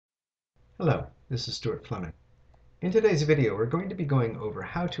Hello, this is Stuart Fleming. In today's video, we're going to be going over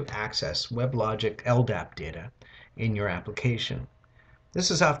how to access Weblogic LDAP data in your application. This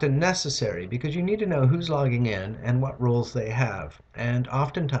is often necessary because you need to know who's logging in and what roles they have, and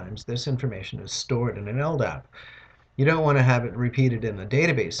oftentimes this information is stored in an LDAP. You don't want to have it repeated in a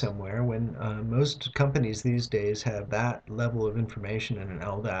database somewhere when most companies these days have that level of information in an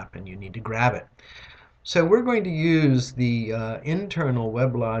LDAP and you need to grab it. So we're going to use the internal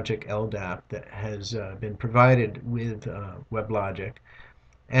Weblogic LDAP that has been provided with Weblogic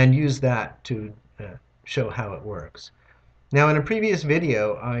and use that to show how it works. Now in a previous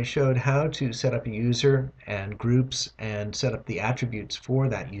video I showed how to set up a user and groups and set up the attributes for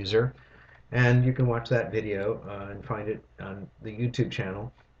that user, and you can watch that video and find it on the YouTube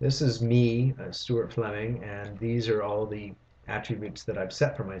channel. This is me, Stuart Fleming, and these are all the attributes that I've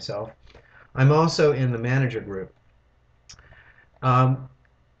set for myself. I'm also in the manager group.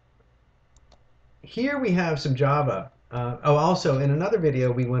 Here we have some Java. Also in another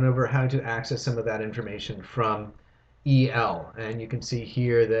video we went over how to access some of that information from EL, and you can see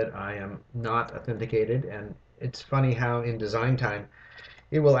here that I am not authenticated, and it's funny how in design time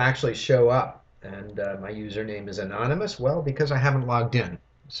it will actually show up and my username is anonymous. Well, because I haven't logged in.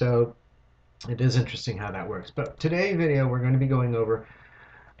 So it is interesting how that works. But today's video we're going to be going over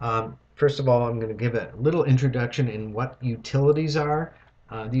first of all, I'm going to give a little introduction in what utilities are.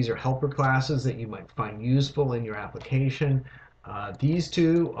 These are helper classes that you might find useful in your application. These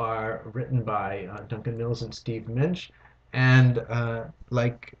two are written by Duncan Mills and Steve Minch, and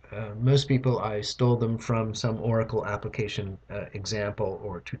like most people, I stole them from some Oracle application example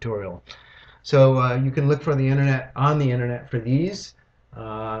or tutorial. So you can look for the internet on the internet for these.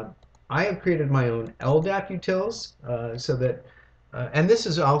 I have created my own LDAP utils so that and this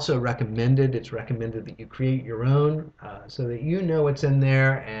is also recommended. It's recommended that you create your own so that you know what's in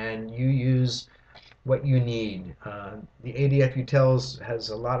there and you use what you need. The ADF utils has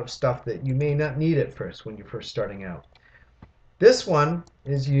a lot of stuff that you may not need at first when you're first starting out. This one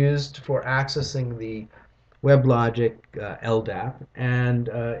is used for accessing the WebLogic LDAP, and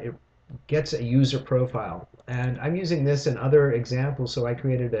it gets a user profile. And I'm using this in other examples, so I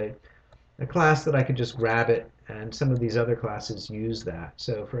created a class that I could just grab it, and some of these other classes use that.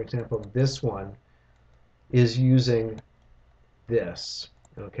 So for example, this one is using this.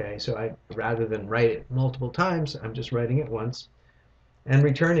 Okay, so rather than write it multiple times, I'm just writing it once and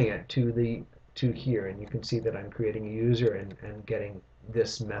returning it to here, and you can see that I'm creating a user and getting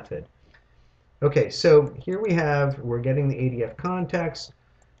this method. Okay, so here we're getting the ADF context.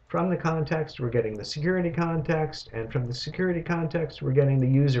 From the context, we're getting the security context, and from the security context, we're getting the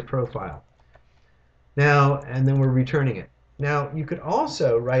user profile. Now, and then we're returning it. Now, you could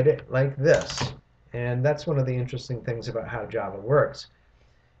also write it like this, and that's one of the interesting things about how Java works.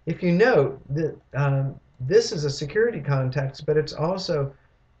 If you note that this is a security context, but it's also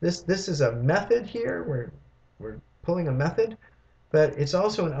this is a method here. We're pulling a method, but it's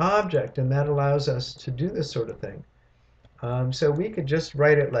also an object, and that allows us to do this sort of thing. So we could just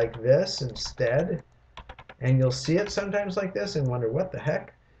write it like this instead, and you'll see it sometimes like this and wonder what the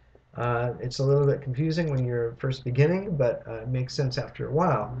heck. It's a little bit confusing when you're first beginning, but it makes sense after a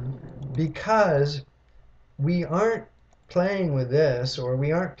while, because we aren't playing with this, or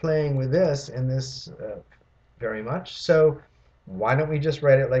we aren't playing with this in this very much. So why don't we just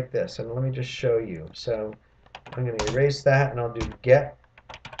write it like this? And let me just show you. So I'm going to erase that, and I'll do get.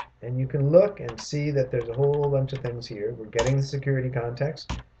 And you can look and see that there's a whole bunch of things here. We're getting the security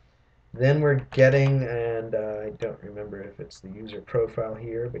context. Then we're getting, and I don't remember if it's the user profile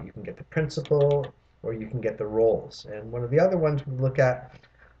here, but you can get the principal or you can get the roles. And one of the other ones we look at,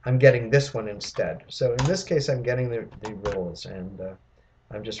 I'm getting this one instead. So in this case, I'm getting the roles, and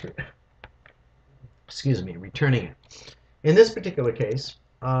I'm just, returning it. In this particular case,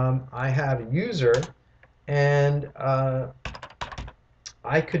 I have a user, and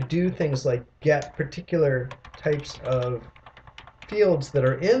I could do things like get particular types of fields that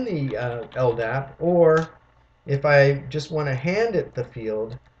are in the LDAP, or if I just want to hand it the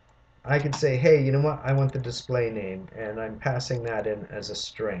field, I could say, hey, you know what, I want the display name, and I'm passing that in as a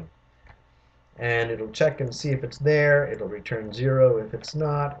string. And it'll check and see if it's there, it'll return 0 if it's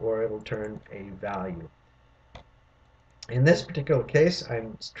not, or it'll turn a value. In this particular case,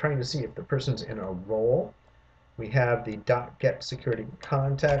 I'm trying to see if the person's in a role. We have the .get security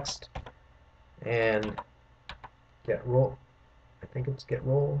context and get role. I think it's get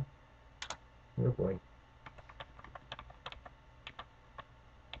role. Oh boy.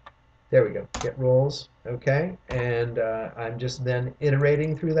 There we go. Get roles. Okay. And I'm just then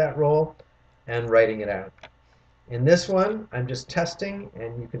iterating through that role and writing it out. In this one, I'm just testing,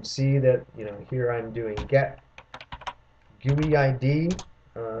 and you can see that, here I'm doing get GUI ID,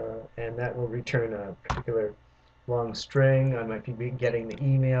 and that will return a particular long string. I might be getting the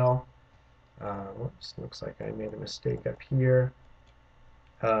email. Whoops, looks like I made a mistake up here.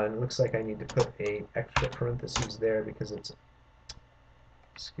 And it looks like I need to put a extra parentheses there because it's,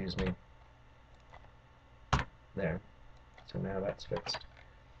 excuse me, there. So now that's fixed.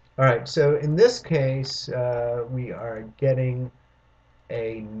 All right, so in this case, we are getting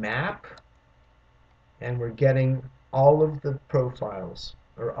a map, and we're getting all of the profiles,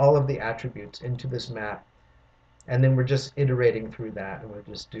 or all of the attributes into this map, and then we're just iterating through that, and we'll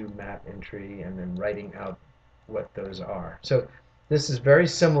just do map entry and then writing out what those are. So this is very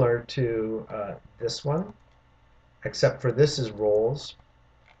similar to this one, except for this is roles.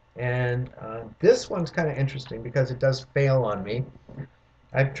 And this one's kind of interesting because it does fail on me.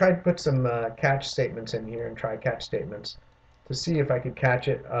 I've tried to put some catch statements in here and try catch statements to see if I could catch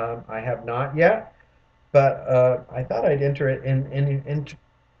it. I have not yet, but I thought I'd enter it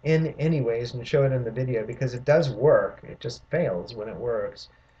in anyways and show it in the video because it does work. It just fails when it works.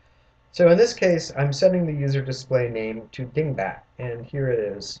 So in this case, I'm setting the user display name to Dingbat, and here it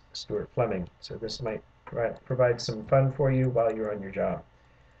is, Stuart Fleming. So this might provide some fun for you while you're on your job.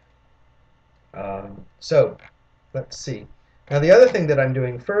 So let's see. Now the other thing that I'm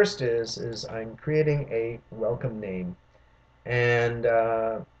doing first is I'm creating a welcome name. And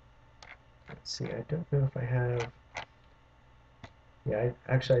let's see, I don't know if I have, yeah,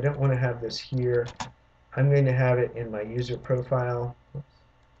 actually I don't want to have this here. I'm going to have it in my user profile. Oops.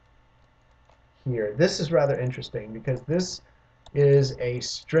 Here. This is rather interesting because this is a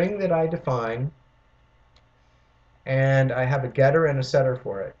string that I define, and I have a getter and a setter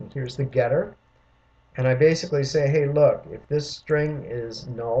for it. And here's the getter. And I basically say, hey, look, if this string is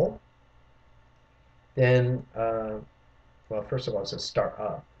null, then, well, first of all, it says start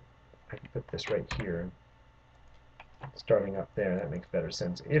up. I can put this right here, starting up there. That makes better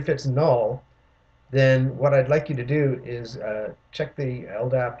sense. If it's null, then what I'd like you to do is check the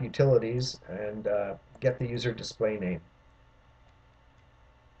LDAP utilities and get the user display name.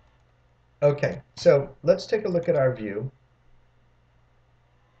 Okay, so let's take a look at our view.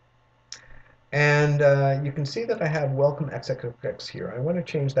 And you can see that I have welcome XXX here. I want to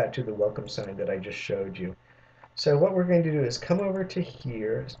change that to the welcome sign that I just showed you. So what we're going to do is come over to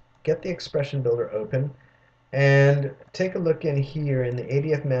here, get the expression builder open, and take a look in here in the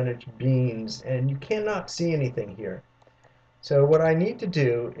ADF managed beans, and you cannot see anything here. So what I need to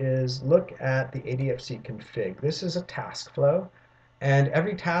do is look at the ADFC config. This is a task flow, and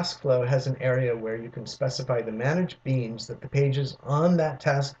every task flow has an area where you can specify the managed beans that the pages on that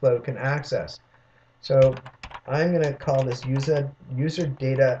task flow can access. So I'm going to call this user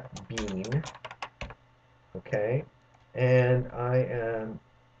data bean, okay, and I am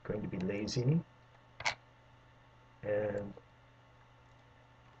going to be lazy, and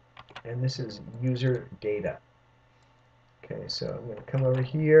this is user data. Okay, so I'm going to come over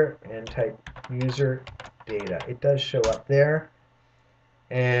here and type user data. It does show up there,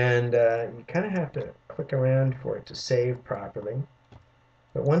 and you kind of have to click around for it to save properly.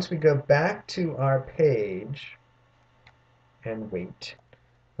 But once we go back to our page and wait,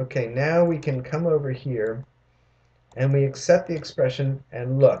 okay, now we can come over here and we accept the expression,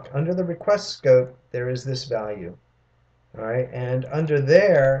 and look, under the request scope there is this value. All right, and under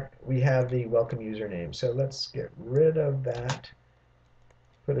there we have the welcome username. So let's get rid of that.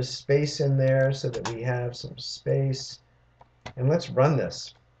 Put a space in there so that we have some space. And let's run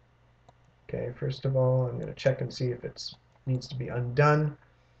this. Okay, first of all, I'm going to check and see if it needs to be undone.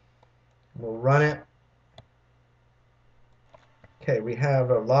 We'll run it. Okay, we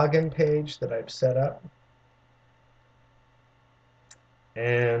have a login page that I've set up.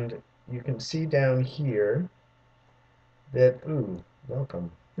 And you can see down here that, ooh,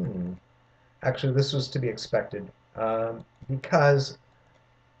 welcome. Actually, this was to be expected because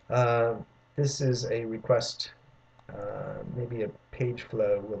this is a request. Maybe a page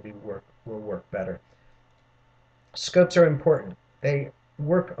flow will work better. Scopes are important. They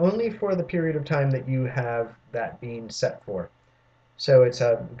work only for the period of time that you have that being set for. So it's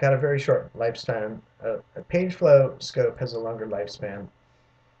got a very short lifespan. A page flow scope has a longer lifespan.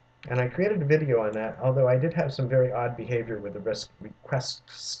 And I created a video on that, although I did have some very odd behavior with the request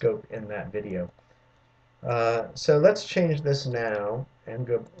scope in that video. So let's change this now and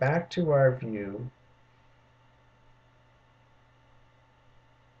go back to our view.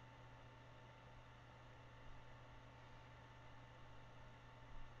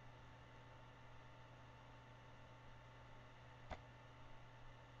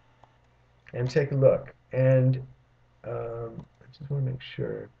 And take a look. And I just want to make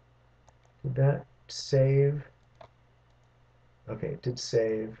sure. Did that save? Okay, it did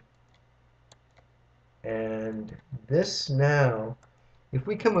save. And this now, if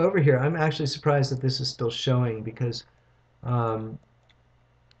we come over here, I'm actually surprised that this is still showing because um,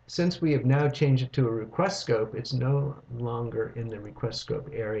 since we have now changed it to a request scope, it's no longer in the request scope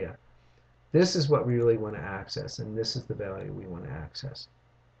area. This is what we really want to access, and this is the value we want to access.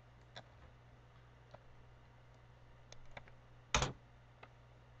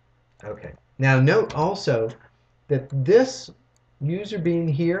 Okay. Now note also that this user being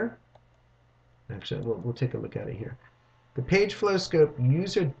here, actually we'll take a look at it here. The page flow scope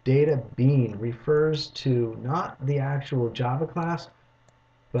user data bean refers to not the actual Java class,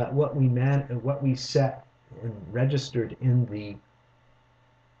 but what we set and registered in the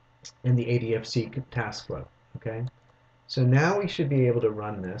ADFC task flow. Okay. So now we should be able to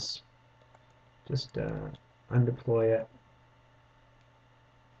run this. Just undeploy it.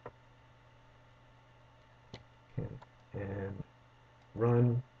 Okay. And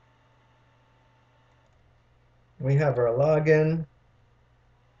run. We have our login.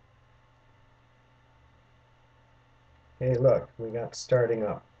 Hey, look, we got starting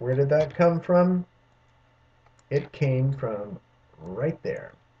up. Where did that come from? It came from right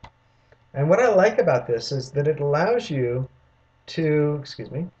there. And what I like about this is that it allows you to,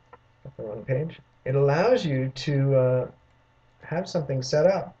 excuse me, got the wrong page. It allows you to have something set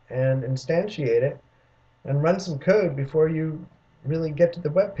up and instantiate it and run some code before you really get to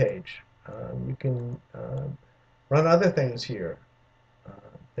the web page. You can run other things here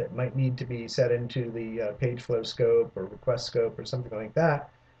that might need to be set into the page flow scope or request scope or something like that.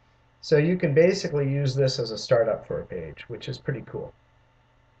 So you can basically use this as a startup for a page, which is pretty cool.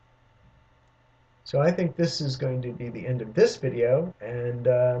 So I think this is going to be the end of this video, and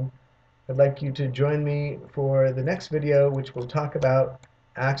I'd like you to join me for the next video, which will talk about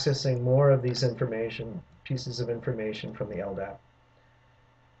accessing more of these pieces of information from the LDAP.